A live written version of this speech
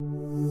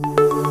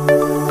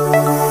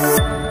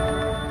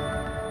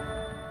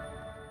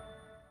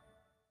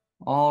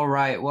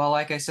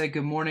like I said,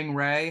 good morning,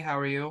 Ray. How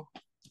are you?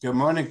 Good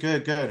morning.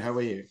 Good, good. How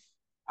are you?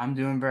 I'm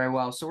doing very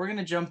well. So we're going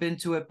to jump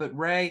into it. But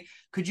Ray,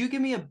 could you give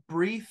me a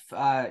brief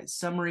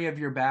summary of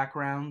your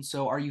background?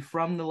 So are you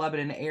from the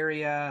Lebanon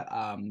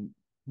area?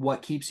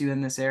 What keeps you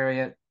in this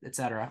area,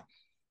 etc.?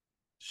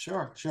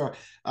 Sure, sure.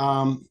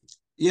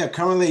 Yeah,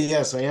 currently,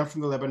 yes, I am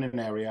from the Lebanon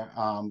area.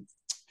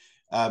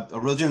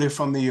 Originally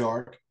from New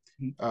York.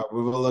 We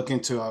were looking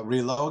to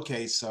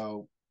relocate,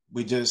 so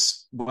we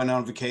just went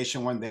on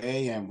vacation one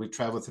day and we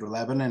traveled through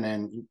Lebanon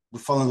and we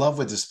fell in love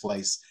with this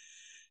place,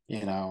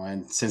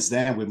 and since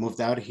then we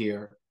moved out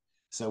here.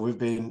 So we've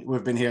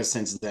been here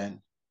since then.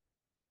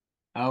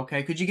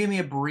 Okay. Could you give me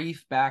a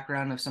brief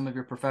background of some of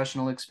your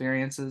professional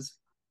experiences?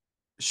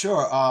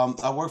 Sure.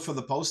 I work for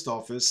the post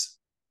office.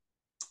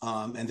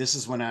 And this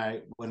is when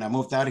I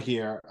moved out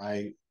here,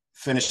 I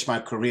finished my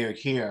career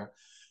here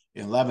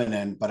in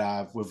Lebanon,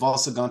 but we've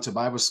also gone to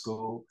Bible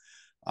school,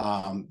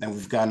 and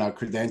we've gotten our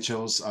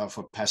credentials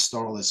for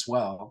pastoral as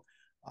well.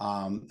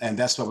 And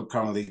that's what we're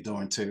currently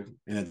doing too,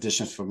 in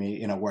addition for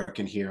me,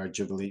 working here at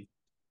Jubilee.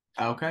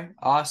 Okay.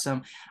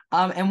 Awesome.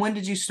 And when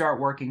did you start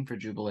working for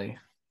Jubilee?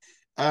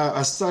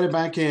 I started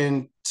back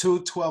in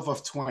 2/12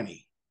 of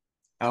 20,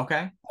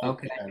 Okay. right,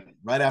 Okay.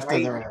 right after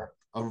Right.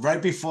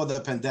 right before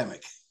the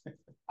pandemic.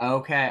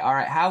 Okay. All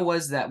right. How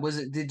was that?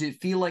 Did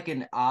it feel like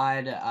an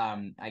odd,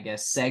 I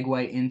guess,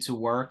 segue into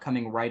work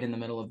coming right in the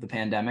middle of the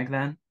pandemic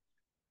then?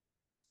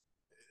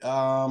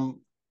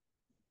 Um,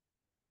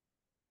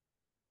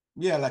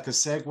 yeah, like a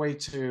segue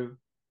to,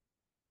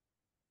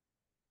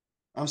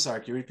 I'm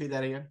sorry, can you repeat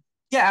that again?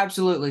 Yeah,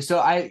 absolutely.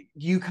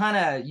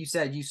 You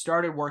said you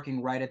started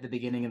working right at the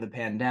beginning of the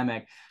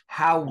pandemic.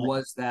 How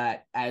was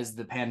that as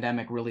the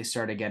pandemic really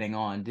started getting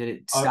on? Did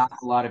it Uh, stop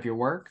a lot of your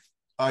work?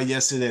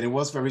 yes, it did. It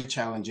was very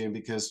challenging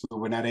because we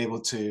were not able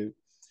to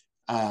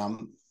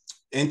um,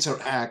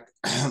 interact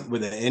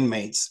with the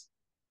inmates.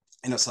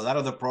 So a lot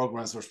of the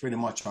programs were pretty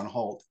much on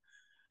hold.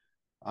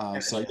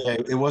 So Gotcha. yeah,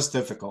 it was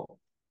difficult.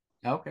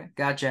 Okay,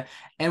 gotcha.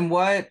 And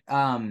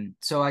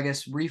so I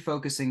guess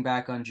refocusing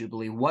back on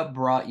Jubilee, what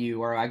brought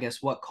you, or I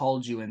guess what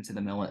called you into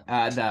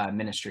the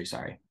ministry,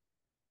 sorry.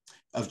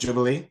 Of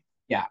Jubilee.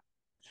 Yeah.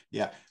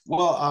 Yeah.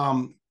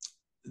 Well,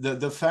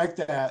 the fact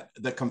that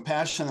the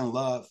compassion and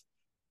love,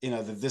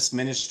 that this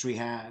ministry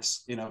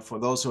has, for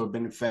those who have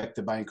been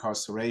affected by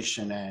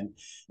incarceration, and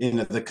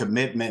the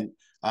commitment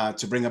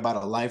to bring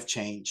about a life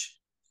change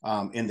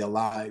in their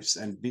lives,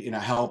 and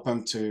help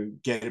them to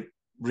get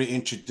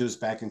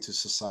reintroduced back into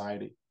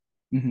society.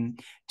 hmm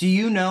Do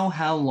you know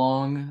how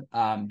long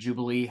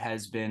Jubilee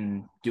has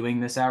been doing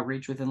this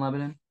outreach within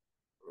Lebanon?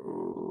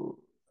 Ooh,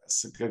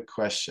 that's a good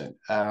question.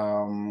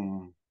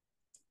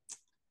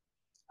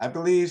 I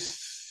believe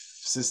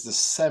since the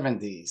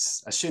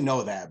 70s. I should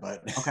know that, but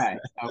Okay,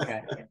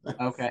 okay,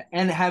 okay.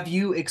 And have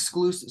you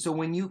exclusive? So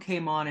when you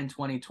came on in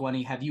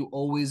 2020, have you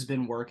always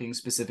been working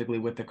specifically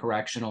with the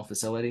correctional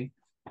facility?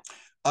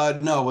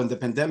 no, when the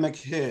pandemic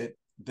hit,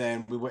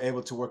 then we were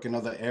able to work in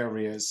other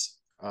areas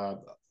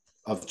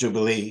of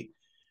Jubilee,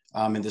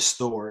 in the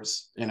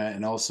stores,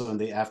 and also in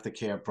the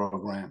aftercare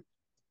program.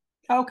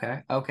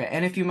 Okay, okay.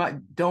 And if you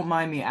don't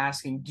mind me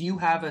asking, do you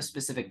have a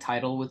specific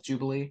title with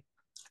Jubilee?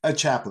 A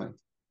chaplain.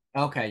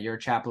 Okay, you're a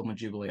chaplain with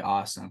Jubilee.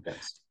 Awesome.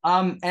 Yes.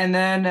 And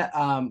then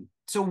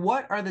so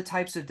what are the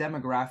types of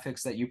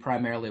demographics that you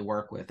primarily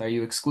work with? Are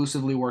you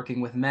exclusively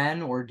working with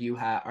men, or do you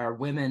have are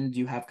women? Do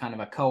you have kind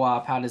of a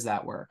co-op? How does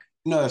that work?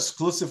 No,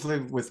 exclusively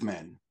with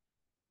men.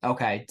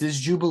 Okay. Does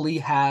Jubilee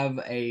have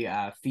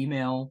a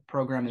female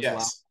program as well?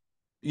 Yes.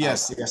 Okay.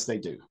 Yes, yes, they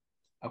do.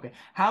 Okay.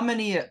 How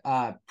many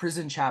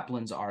prison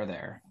chaplains are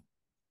there?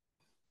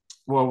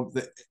 Well,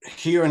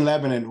 here in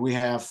Lebanon, we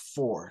have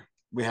four.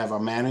 We have a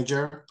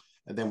manager,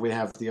 and then we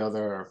have the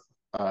other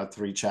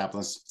three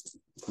chaplains,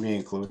 me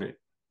included.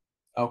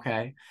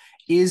 Okay.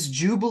 Is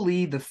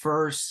Jubilee the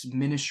first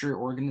ministry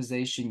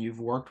organization you've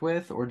worked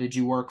with, or did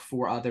you work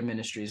for other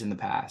ministries in the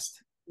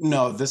past?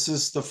 No, this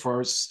is the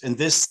first in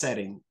this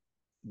setting.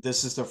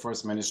 This is the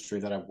first ministry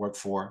that I've worked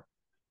for.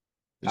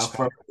 It's Okay.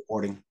 very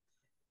rewarding.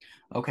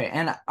 Okay.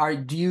 And are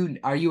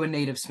you a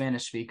native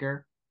Spanish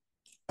speaker?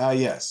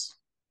 Yes.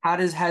 How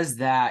does has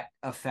that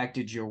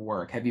affected your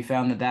work? Have you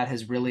found that that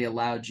has really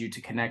allowed you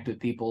to connect with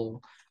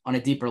people on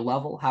a deeper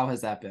level? How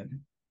has that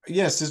been?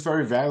 Yes, it's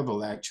very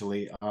valuable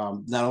actually.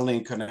 Not only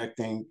in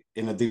connecting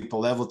in a deeper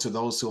level to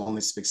those who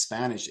only speak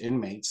Spanish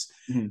inmates,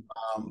 Mhm.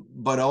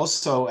 but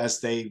also as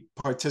they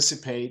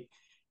participate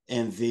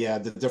in the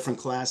different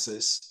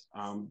classes.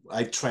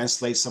 I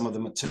translate some of the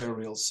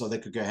materials so they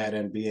could go ahead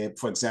and be able,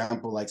 for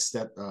example, like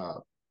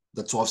the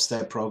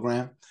 12-step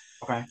program.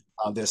 Okay.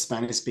 There's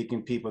Spanish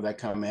speaking people that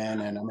come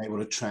in, and I'm able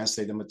to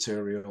translate the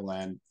material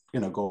and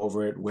go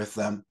over it with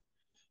them,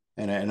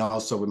 and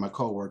also with my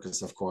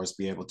coworkers, of course,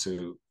 be able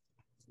to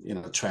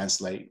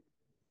translate.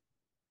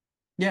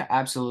 Yeah,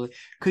 absolutely.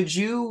 Could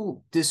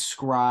you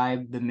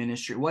describe the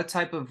ministry? What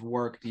type of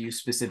work do you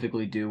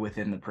specifically do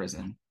within the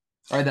prison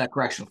or the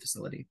correctional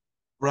facility?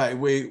 Right.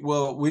 We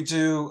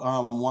do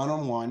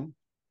one-on-one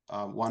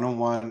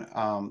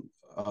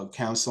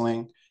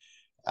counseling.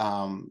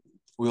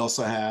 We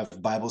also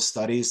have Bible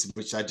studies,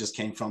 which I just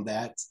came from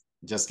that,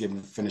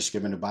 finished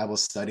giving the Bible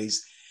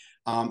studies.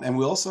 And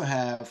we also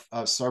have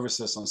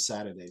services on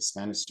Saturdays,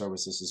 Spanish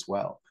services as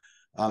well.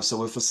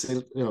 So we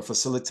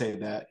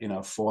facilitate that,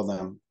 for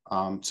them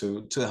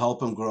to help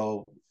them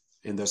grow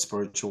in their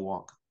spiritual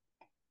walk.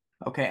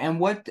 Okay. And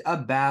what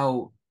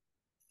about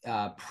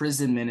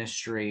prison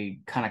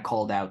ministry kind of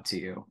called out to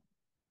you?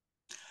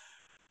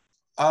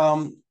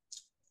 Um,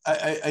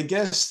 I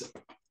guess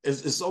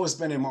it's always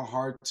been in my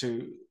heart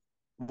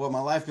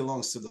my life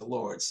belongs to the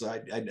Lord. So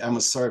I'm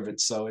a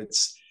servant. So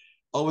it's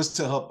always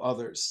to help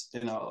others,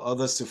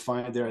 others to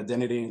find their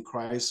identity in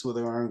Christ, who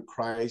they are in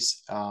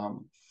Christ.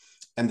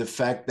 And the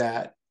fact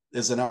that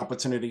there's an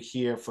opportunity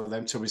here for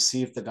them to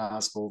receive the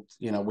gospel,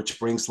 which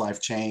brings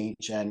life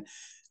change, and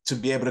to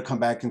be able to come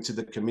back into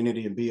the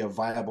community and be a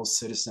viable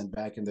citizen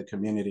back in the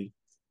community.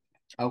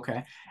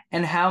 Okay.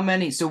 And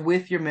so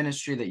with your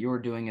ministry that you're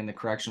doing in the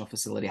correctional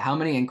facility, how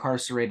many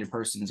incarcerated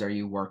persons are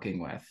you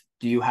working with?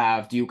 Do you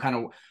kind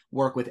of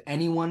work with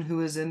anyone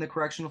who is in the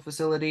correctional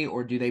facility,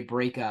 or do they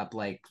break up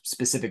like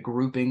specific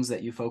groupings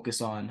that you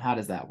focus on? How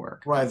does that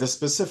work? Right. The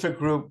specific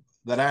group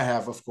that I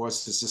have, of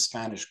course, is the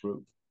Spanish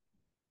group.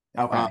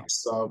 Okay.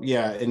 So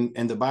yeah,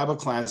 in the Bible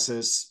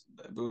classes,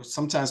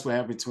 sometimes we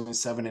have between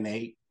 7 and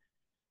 8.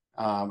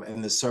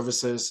 And the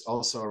services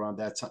also around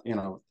that time,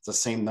 the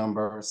same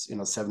numbers,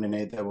 7 and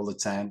 8 that will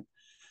attend.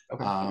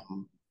 Okay.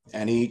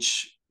 And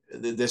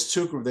there's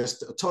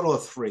a total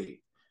of 3.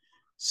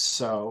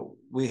 So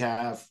we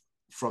have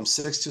from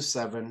 6 to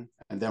 7,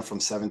 and then from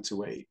 7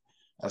 to 8,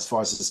 as far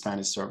as the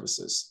Spanish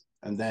services.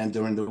 And then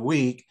during the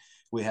week,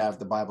 we have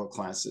the Bible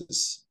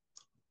classes.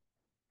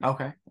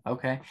 Okay.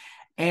 Okay.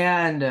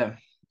 And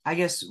I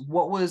guess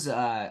what was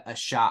a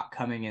shock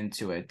coming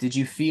into it? Did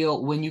you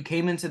feel when you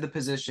came into the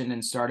position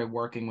and started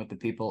working with the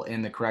people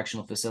in the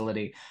correctional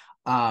facility,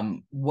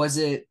 was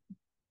it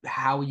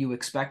how you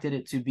expected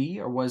it to be,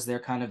 or was there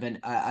kind of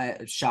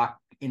a shock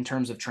in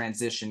terms of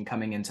transition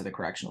coming into the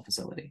correctional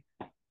facility?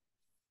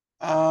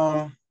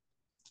 I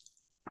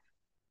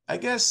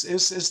guess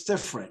it's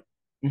different.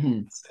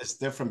 Mm-hmm. It's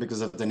different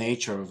because of the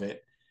nature of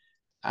it.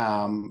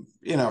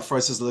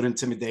 First it's a little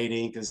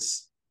intimidating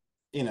because,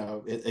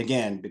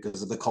 again,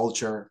 because of the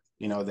culture,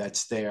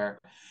 that's there.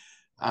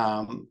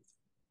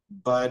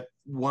 But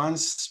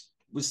once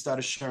we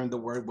started sharing the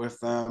word with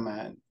them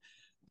and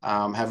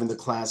having the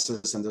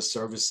classes and the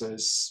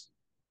services,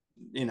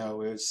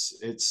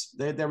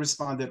 they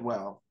responded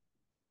well.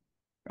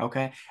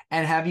 Okay.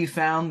 And have you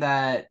found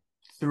that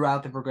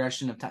throughout the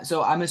progression of time?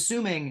 So I'm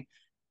assuming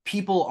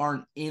people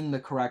aren't in the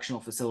correctional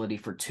facility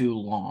for too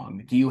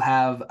long. Do you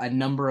have a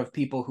number of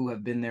people who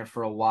have been there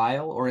for a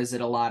while, or is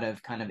it a lot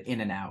of kind of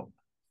in and out?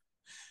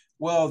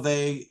 Well,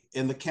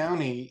 in the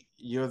county,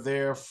 you're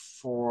there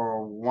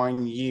for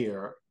 1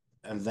 year,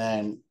 and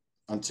then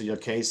until your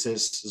case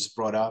is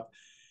brought up,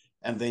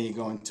 and then you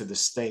go into the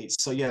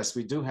states. So yes,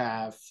 we do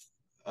have.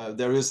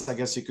 There is, I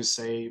guess you could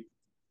say,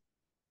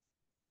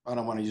 I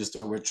don't want to use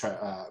the word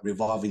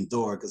revolving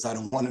door because I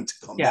don't want him to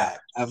come Yeah,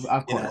 back.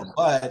 of course.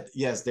 But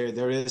yes,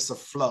 there is a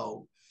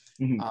flow.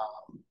 Mm-hmm.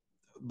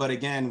 But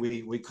again,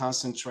 we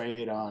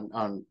concentrate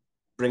on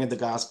bringing the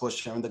gospel,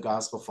 sharing the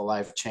gospel for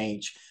life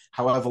change,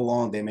 however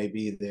long they may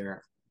be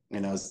there.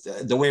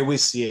 The way we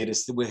see it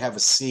is that we have a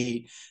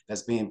seed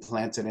that's being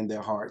planted in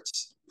their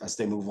hearts as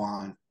they move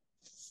on.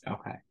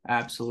 Okay,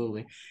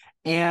 absolutely.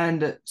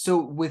 And so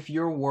with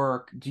your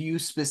work, do you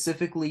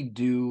specifically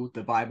do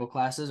the Bible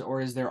classes, or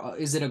is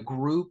it a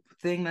group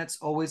thing that's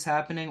always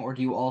happening, or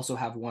do you also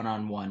have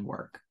one-on-one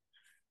work?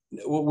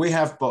 We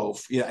have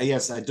both. Yeah,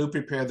 yes, I do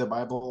prepare the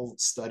Bible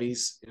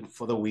studies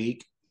for the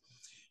week,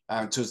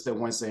 Tuesday,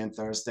 Wednesday, and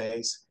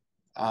Thursdays.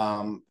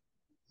 And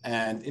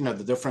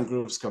the different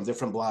groups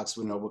different blocks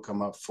will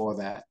come up for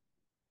that.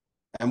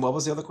 And what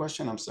was the other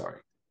question? I'm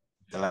sorry.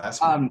 The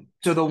last one.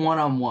 So the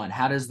one-on-one,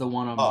 how does the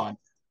one-on-one?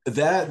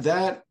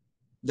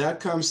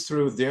 That comes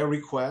through their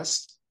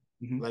request.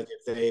 Mm-hmm. Like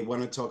if they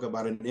want to talk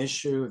about an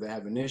issue, they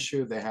have an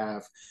issue, they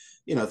have,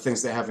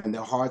 things they have in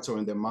their hearts or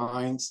in their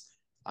minds.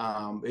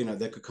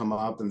 They could come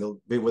up and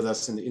they'll be with us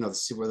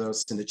sit with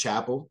us in the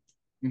chapel,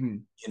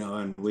 Mm-hmm.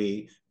 And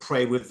we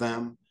pray with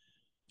them,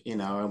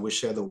 and we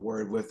share the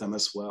word with them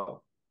as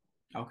well.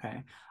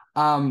 Okay.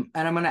 And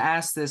I'm going to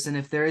ask this, and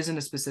if there isn't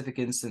a specific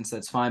instance,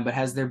 that's fine. But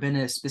has there been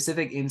a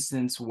specific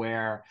instance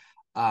where,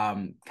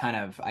 kind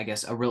of, I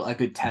guess, a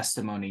good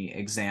testimony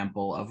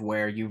example of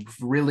where you've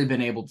really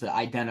been able to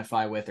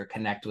identify with or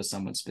connect with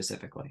someone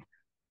specifically?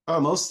 Oh,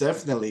 most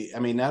definitely. I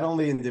mean, not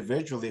only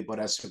individually, but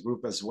as a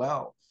group as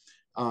well.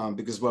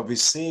 Because what we're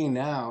seeing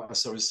now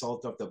as a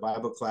result of the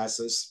Bible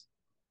classes,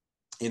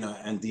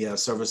 and the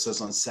services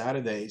on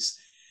Saturdays,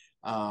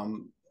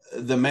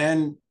 the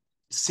men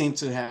seem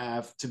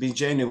to be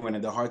genuine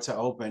and their hearts are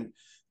open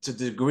to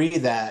the degree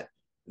that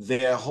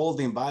they're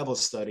holding Bible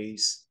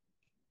studies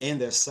in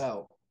their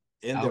cell,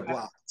 in their Okay.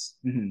 blocks.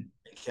 Mm-hmm.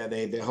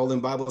 Okay, they're holding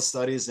Bible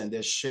studies and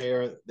they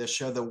share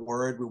the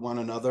word with one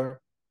another.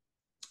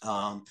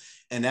 Um,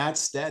 and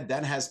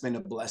that has been a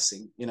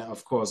blessing,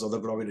 of course, all the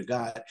glory to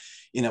God,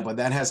 but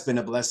that has been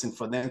a blessing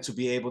for them to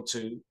be able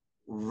to,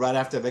 right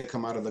after they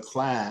come out of the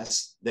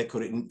class,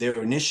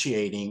 they're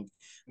initiating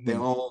their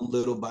Mm-hmm. own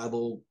little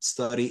Bible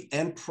study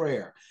and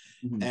prayer.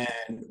 Mm-hmm.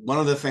 And one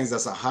of the things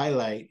that's a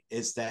highlight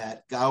is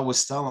that God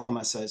was telling them,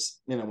 I says,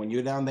 when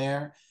you're down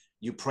there,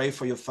 you pray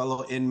for your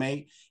fellow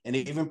inmate and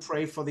even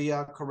pray for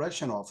the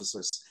correction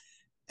officers.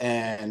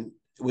 And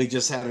I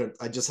just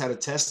had a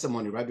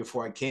testimony right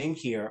before I came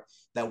here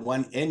that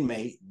one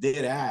inmate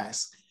did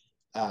ask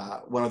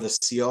one of the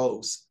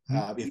COs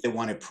if they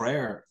wanted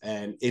prayer,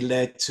 and it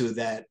led to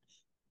that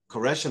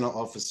correctional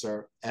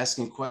officer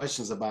asking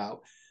questions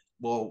about,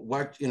 well,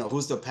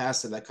 who's the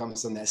pastor that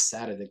comes on that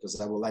Saturday? Because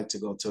I would like to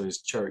go to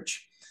his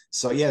church.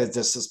 So yeah,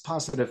 there's just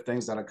positive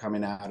things that are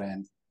coming out,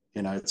 and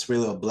it's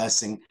really a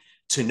blessing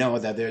to know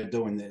that they're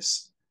doing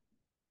this.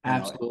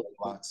 Absolutely.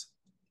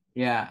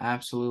 Yeah,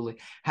 absolutely.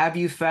 Have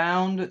you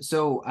found,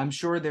 so I'm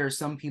sure there are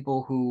some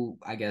people who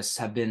I guess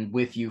have been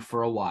with you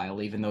for a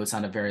while, even though it's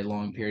not a very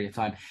long period of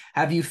time.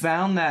 Have you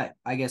found that,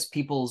 I guess,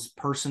 people's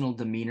personal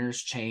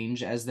demeanors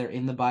change as they're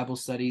in the Bible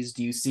studies?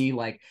 Do you see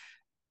like,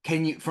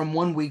 can you, from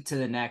one week to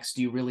the next,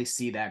 do you really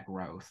see that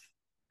growth?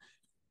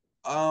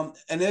 And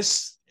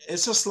it's a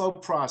slow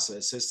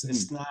process. Mhm.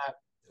 It's not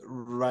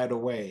right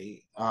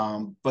away,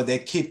 but they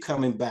keep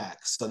coming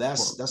back. So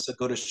Well, that's a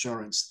good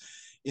assurance.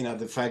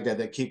 The fact that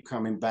they keep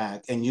coming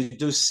back, and you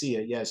do see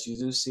it. Yes, you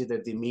do see the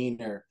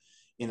demeanor,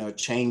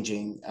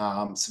 changing.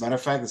 As a matter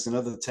of fact, it's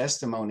another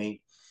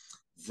testimony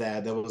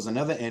that there was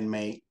another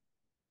inmate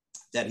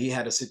that he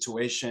had a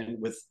situation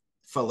with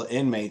fellow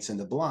inmates in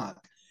the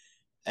block,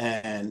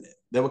 and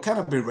they were kind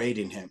of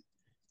berating him.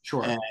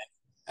 sure. And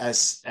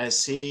as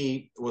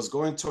he was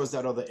going towards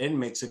that other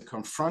inmate to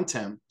confront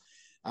him,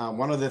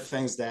 one of the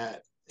things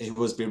that he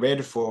was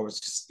berated for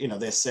was,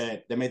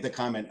 they made the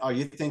comment, "Oh,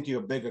 you think you're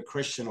a bigger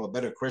Christian or a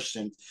better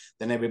Christian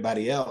than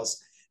everybody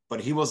else?"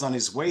 But he was on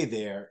his way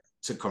there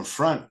to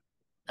confront,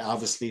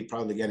 obviously,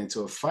 probably get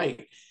into a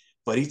fight.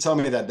 But he told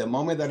me that the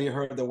moment that he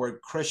heard the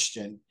word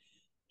Christian,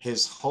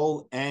 his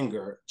whole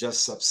anger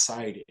just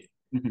subsided.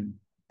 Mhm.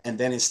 And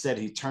then instead,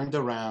 he turned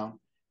around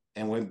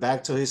and went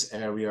back to his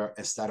area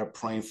and started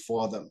praying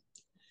for them.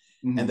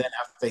 And Mhm. then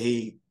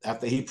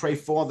after he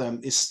prayed for them,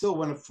 it still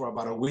went for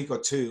about a week or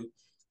two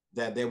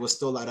that they were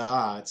still at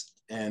odds.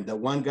 And the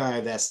one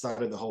guy that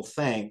started the whole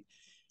thing,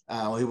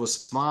 he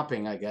was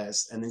mopping, I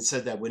guess, and he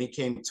said that when he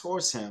came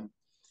towards him,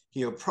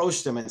 he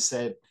approached him and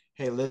said,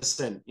 "Hey,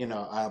 listen,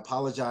 I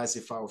apologize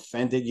if I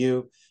offended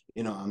you.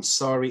 I'm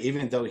sorry."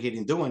 Even though he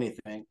didn't do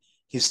anything,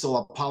 he still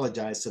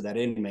apologized to that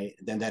inmate.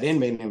 Then that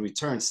inmate in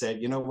return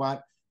said, "You know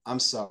what? I'm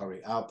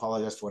sorry. I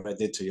apologize for what I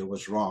did to you. It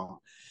was wrong."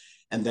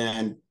 And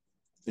then,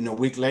 a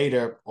week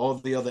later, all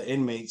the other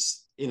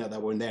inmates,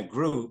 that were in that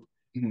group,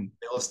 Mhm.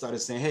 they all started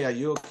saying, "Hey, are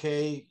you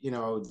okay?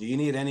 Do you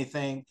need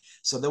anything?"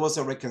 So there was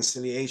a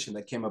reconciliation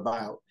that came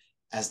about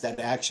as that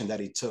action that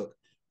he took.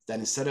 That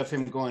instead of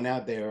him going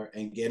out there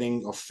and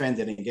getting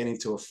offended and getting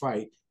to a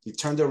fight, he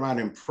turned around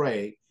and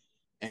prayed,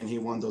 and he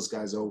won those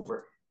guys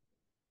over.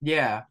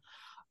 Yeah.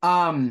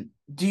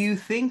 Do you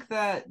think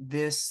that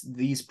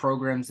these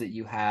programs that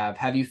you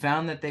have you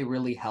found that they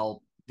really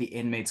help the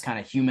inmates kind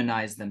of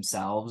humanize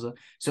themselves?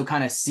 So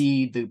kind of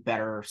see the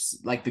better,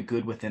 like the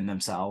good within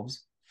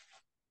themselves?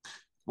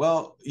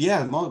 Well,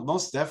 yeah,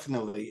 most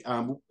definitely.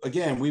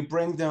 Again, we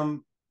bring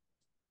them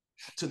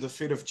to the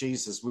feet of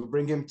Jesus. We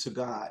bring him to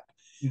God.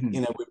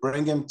 Mm-hmm. We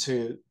bring him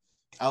to.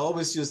 I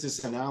always use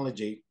this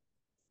analogy,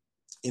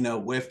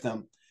 with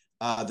them,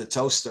 the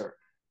toaster,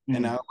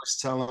 and I Mm-hmm. always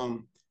tell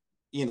them,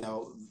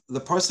 the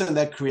person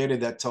that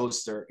created that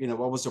toaster,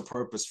 what was the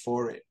purpose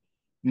for it?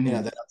 Mm-hmm.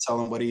 Then I tell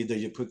them what either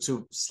you put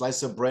two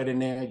slices of bread in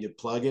there, you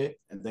plug it,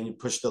 and then you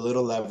push the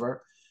little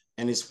lever,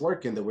 and it's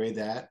working the way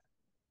that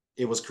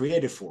it was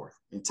created for, Of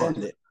course.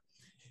 intended.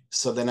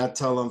 So then I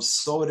tell them,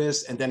 so it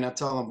is. And then I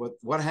tell them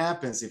what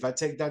happens if I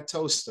take that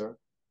toaster,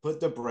 put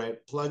the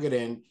bread, plug it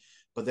in,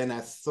 but then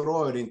I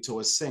throw it into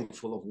a sink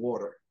full of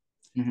water.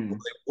 Will Mm-hmm.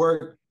 it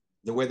work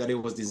the way that it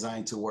was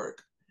designed to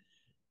work?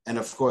 And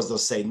of course, they'll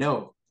say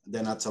no.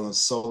 Then I tell them,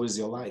 so is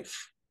your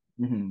life.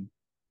 Mm-hmm.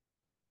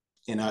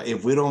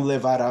 If we don't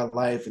live out our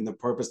life in the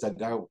purpose that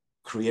God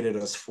created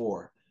us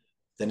for,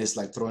 then it's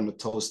like throwing a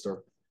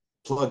toaster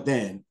plugged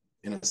in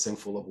a sink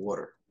full of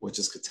water, which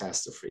is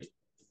catastrophe.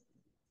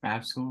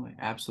 Absolutely.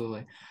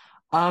 Absolutely.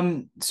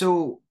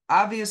 So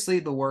obviously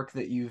the work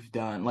that you've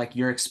done, like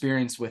your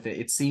experience with it,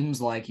 it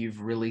seems like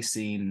you've really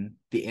seen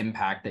the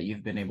impact that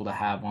you've been able to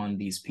have on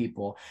these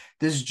people.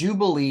 Does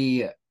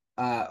Jubilee,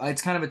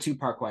 it's kind of a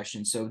two-part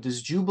question. So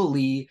does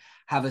Jubilee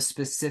have a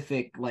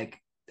specific like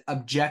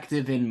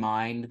objective in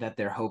mind that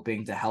they're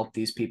hoping to help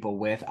these people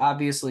with?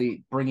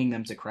 Obviously, bringing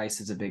them to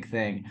Christ is a big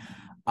thing.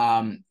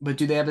 But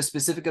do they have a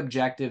specific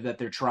objective that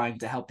they're trying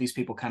to help these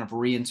people kind of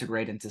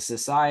reintegrate into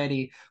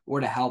society or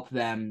to help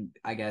them,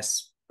 I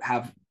guess,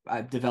 have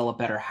develop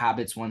better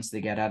habits once they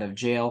get out of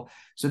jail?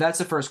 So that's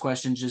the first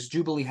question. Does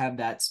Jubilee have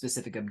that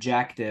specific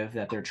objective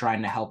that they're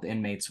trying to help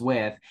inmates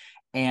with?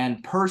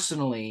 And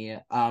personally,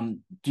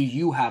 do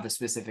you have a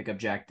specific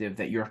objective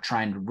that you're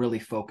trying to really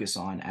focus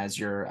on as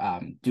you're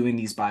doing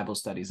these Bible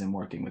studies and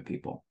working with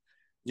people?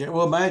 Yeah,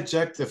 well, my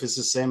objective is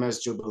the same as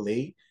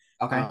Jubilee,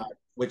 Okay.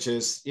 which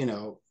is,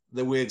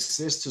 that we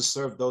exist to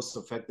serve those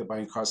affected by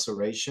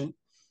incarceration,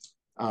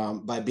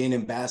 by being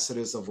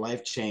ambassadors of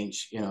life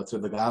change, through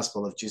the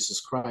gospel of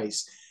Jesus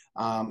Christ.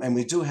 And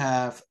we do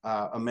have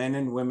a men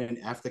and women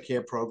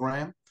aftercare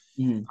program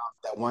Mm-hmm.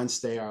 that once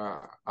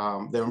they're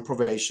in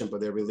probation,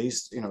 but they're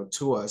released,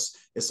 to us.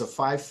 It's a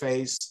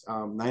 5-phase,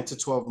 9 to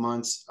 12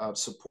 months of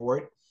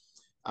support,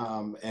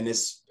 and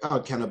it's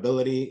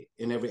accountability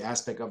in every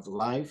aspect of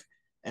life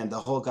and the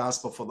whole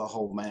gospel for the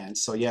whole man.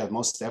 So yeah,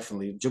 most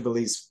definitely,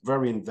 Jubilee's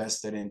very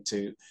invested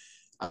into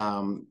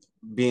um,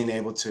 being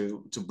able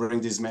to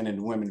bring these men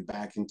and women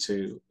back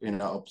into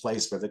a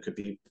place where they could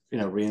be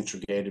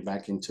reintegrated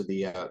back into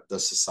the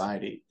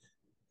society.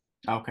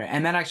 Okay.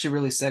 And that actually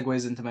really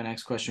segues into my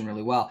next question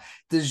really well.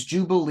 Does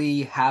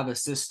Jubilee have a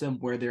system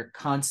where they're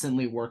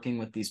constantly working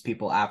with these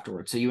people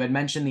afterwards? So you had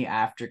mentioned the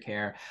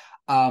aftercare,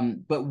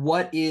 but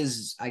what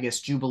is, I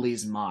guess,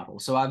 Jubilee's model?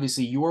 So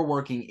obviously you're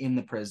working in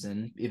the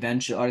prison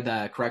eventually, or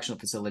the correctional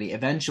facility.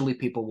 Eventually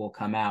people will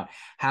come out.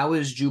 How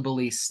is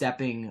Jubilee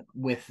stepping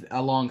with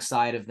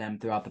alongside of them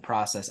throughout the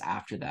process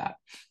after that?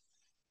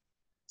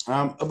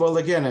 Well,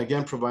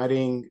 again,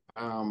 providing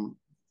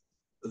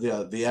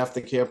the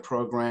aftercare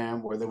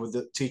program where they would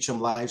teach them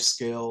life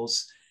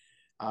skills,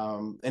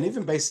 and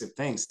even basic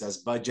things.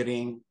 That's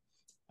budgeting,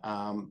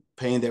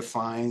 paying their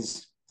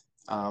fines,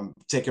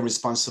 taking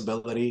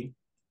responsibility,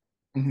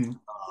 Mm-hmm.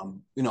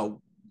 um, you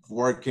know,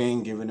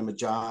 working, giving them a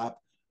job.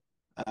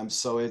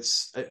 So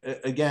it's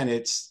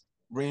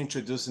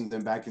reintroducing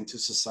them back into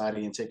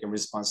society and taking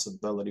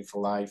responsibility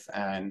for life.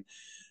 And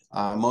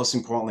most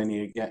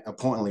importantly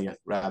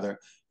rather,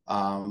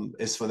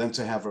 is for them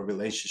to have a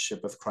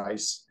relationship with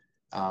Christ,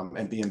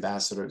 and be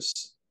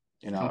ambassadors,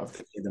 of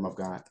the kingdom of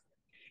God.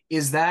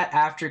 Is that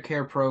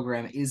aftercare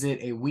program, is it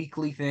a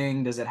weekly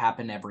thing? Does it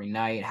happen every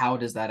night? How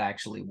does that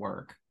actually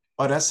work?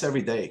 Oh, that's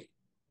every day.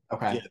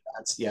 Okay.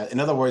 Yeah.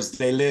 In other words,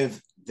 they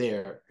live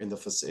there in the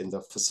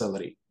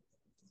facility.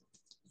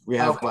 We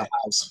have a Okay.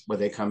 house where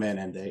they come in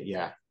and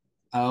yeah.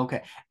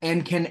 Okay.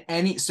 And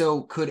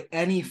could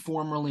any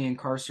formerly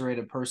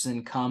incarcerated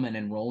person come and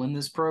enroll in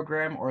this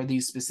program, or are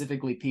these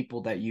specifically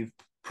people that you've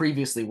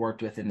previously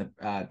worked with in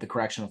the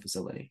correctional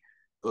facility?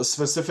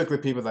 Specifically,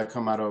 people that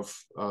come out of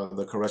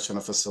the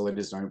correctional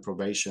facilities during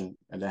probation,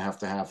 and they have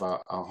to have a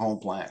home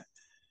plan.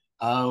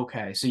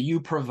 Okay. So you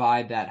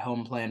provide that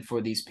home plan for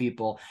these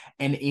people,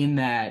 and in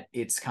that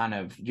it's kind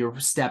of you're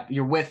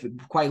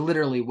with quite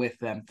literally with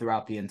them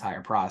throughout the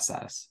entire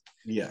process.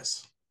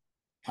 Yes,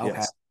 Okay.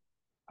 yes.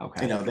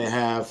 Okay. They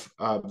have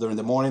during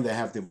the morning they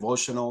have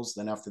devotionals.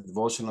 Then after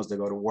devotionals, they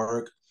go to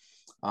work.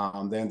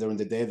 Then during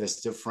the day, there's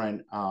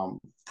different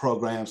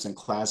programs and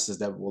classes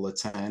that we'll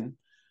attend.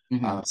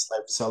 Hmm.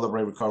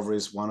 Celebrate Recovery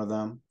is one of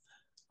them.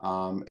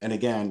 And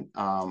again,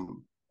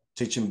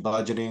 teaching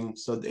budgeting.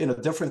 So,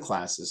 different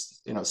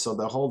classes, so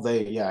the whole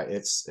day, yeah,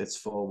 it's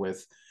full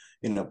with,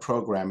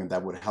 programming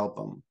that would help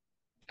them.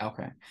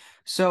 Okay.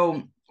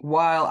 So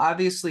while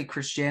obviously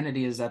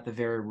Christianity is at the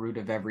very root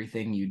of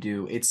everything you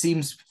do, it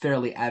seems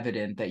fairly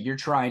evident that you're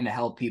trying to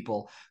help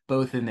people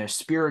both in their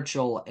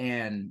spiritual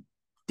and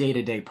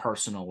day-to-day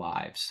personal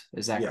lives.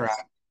 Is that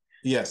correct?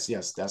 Yes.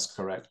 Yes, that's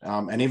correct.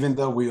 And even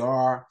though we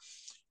are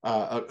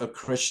a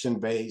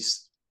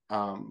Christian-based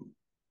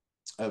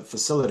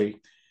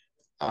facility,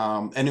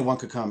 anyone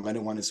could come,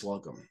 anyone is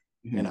welcome,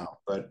 Mhm.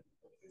 but,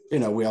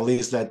 we at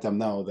least let them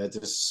know that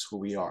this is who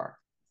we are,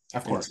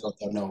 Of so course. let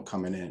them know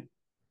coming in.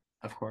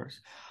 Of course.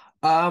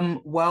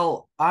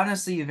 Well,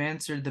 honestly, you've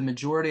answered the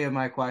majority of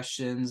my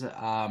questions.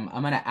 I'm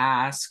going to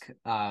ask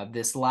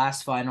this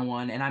last final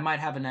one, and I might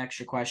have an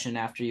extra question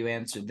after you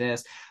answer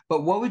this.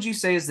 But what would you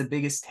say is the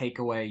biggest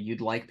takeaway you'd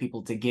like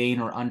people to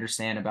gain or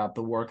understand about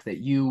the work that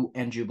you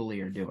and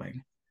Jubilee are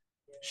doing?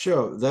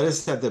 Sure. That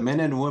is that the men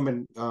and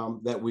women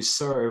that we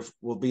serve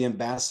will be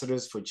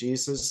ambassadors for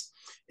Jesus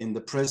in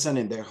the prison,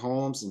 in their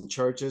homes, in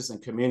churches,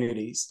 and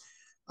communities,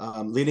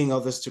 leading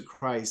others to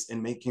Christ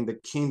and making the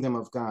kingdom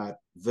of God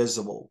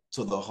visible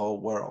to the whole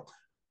world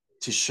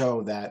to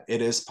show that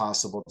it is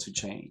possible to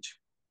change.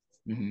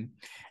 Hmm.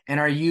 And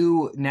are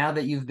you, now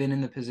that you've been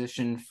in the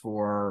position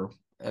for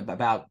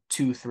about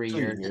 2, 3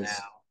 years 2 years.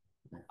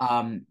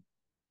 now,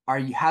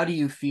 how do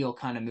you feel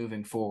kind of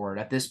moving forward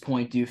at this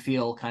point? Do you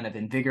feel kind of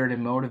invigorated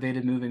and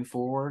motivated moving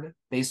forward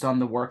based on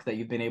the work that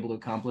you've been able to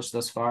accomplish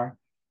thus far?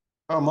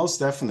 Oh, most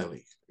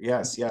definitely.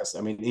 Yes.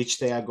 I mean, each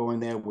day I go in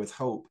there with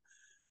hope,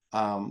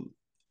 um,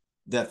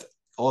 that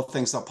all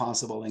things are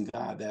possible in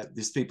God, that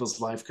these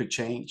people's life could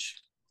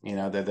change,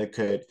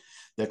 that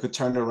they could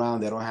turn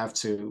around.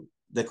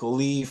 They could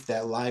leave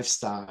that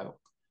lifestyle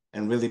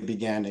and really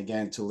begin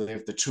again to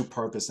live the true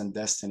purpose and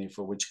destiny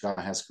for which God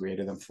has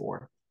created them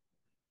for.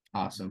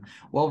 Awesome.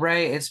 Well,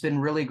 Rey, it's been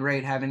really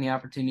great having the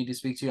opportunity to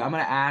speak to you. I'm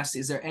going to ask,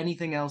 is there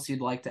anything else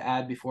you'd like to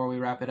add before we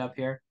wrap it up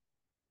here?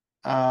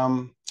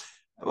 Um,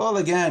 well,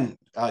 again,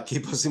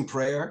 keep us in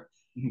prayer.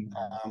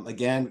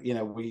 Again,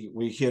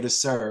 we're here to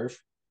serve.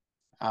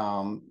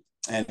 And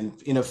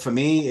for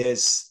me,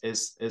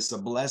 it's a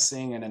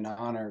blessing and an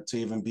honor to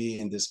even be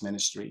in this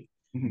ministry.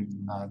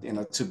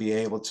 To be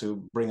able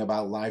to bring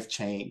about life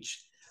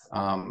change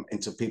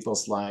into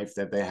people's life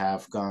that they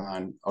have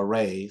gone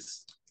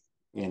erased.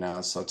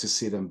 So to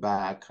see them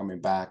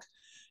coming back,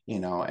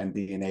 and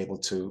being able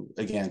to,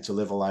 again, to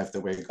live a life the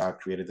way God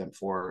created them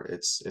for,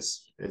 it's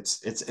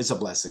a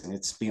blessing.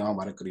 It's beyond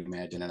what I could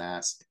imagine and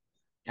ask.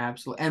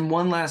 Absolutely. And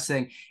one last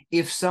thing,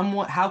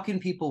 how can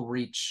people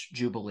reach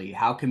Jubilee?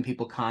 How can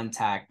people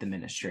contact the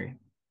ministry?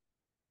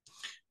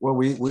 Well,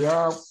 we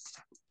are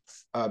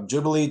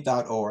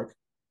jubilee.org.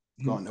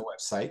 Go on the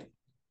website.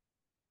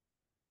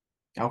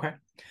 Okay.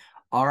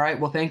 All right.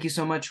 Well, thank you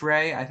so much,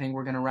 Rey. I think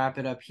we're going to wrap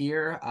it up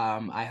here.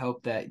 I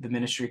hope that the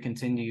ministry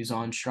continues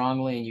on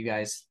strongly and you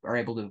guys are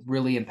able to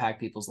really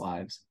impact people's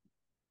lives.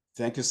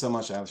 Thank you so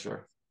much,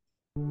 Alsher.